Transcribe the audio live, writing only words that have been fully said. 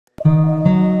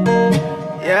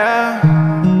Yeah,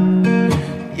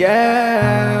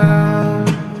 yeah.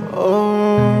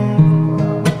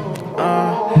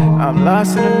 I'm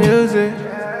lost in the music.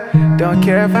 Don't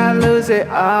care if I lose it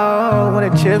all. When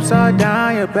the chips are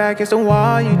down, your back against the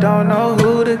wall, you don't know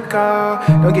who to call.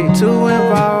 Don't get too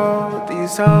involved.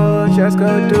 These hoes just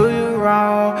go do you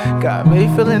wrong. Got me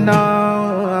feeling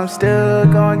low. I'm still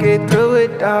gonna get through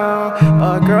it though.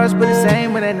 Girls be the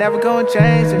same, but they never gonna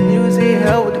change. The music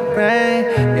help with the pain.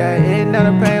 Yeah, it not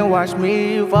a pain. Watch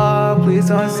me evolve. Please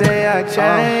don't say I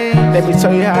changed. Let me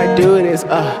tell you how I do this.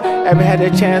 Ever had a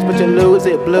chance, but you lose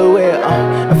it, blew it.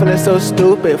 I'm feeling so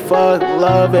stupid. Fuck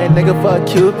love it, nigga. Fuck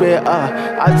Cupid.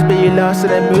 I just be lost to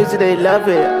that music. They love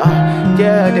it.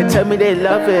 Yeah, they tell me they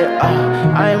love it.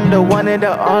 I am the one and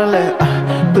the only.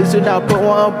 Please do not put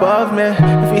one above me.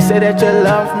 If you say that you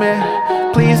love me,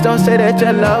 please don't say that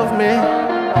you love me.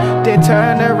 Then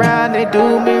turn around and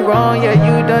do me wrong. Yeah,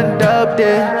 you done dubbed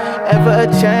it. Ever a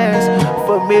chance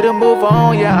for me to move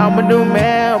on? Yeah, I'm a new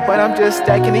man, but I'm just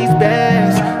stacking these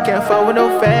bands. Can't fuck with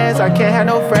no fans, I can't have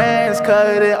no friends,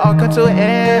 cause it all come to an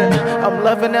end. I'm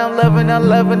loving the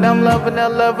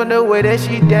way that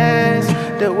she dance.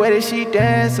 The way that she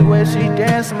dance, the way she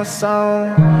dance in my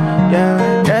song.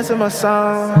 Yeah, dance in my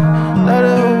song. Love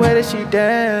the way that she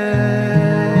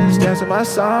dance in my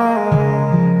song.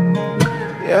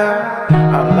 Yeah,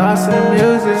 I'm lost in the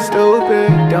music, stupid.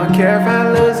 Don't care if I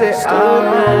lose it all.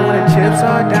 When the chips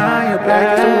are down, your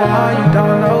back is the wall, you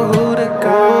don't know who to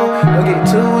call. Don't get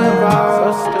too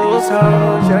involved. These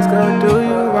hoes just gonna do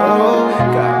you wrong.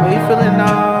 Got me feeling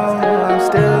low. I'm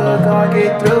still gonna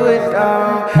get through it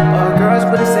though. Girls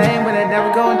be the same, but they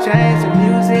never gonna change. The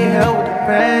music help with the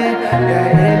pain.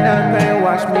 Yeah, it not a pain.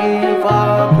 Watch me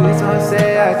evolve. Please don't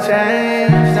say I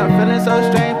changed. I'm feeling so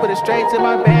strange. Put it straight to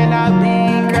my band. I be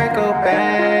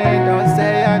Kobain. Don't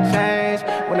say I changed.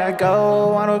 When I go,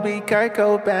 I wanna be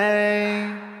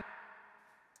Kobain.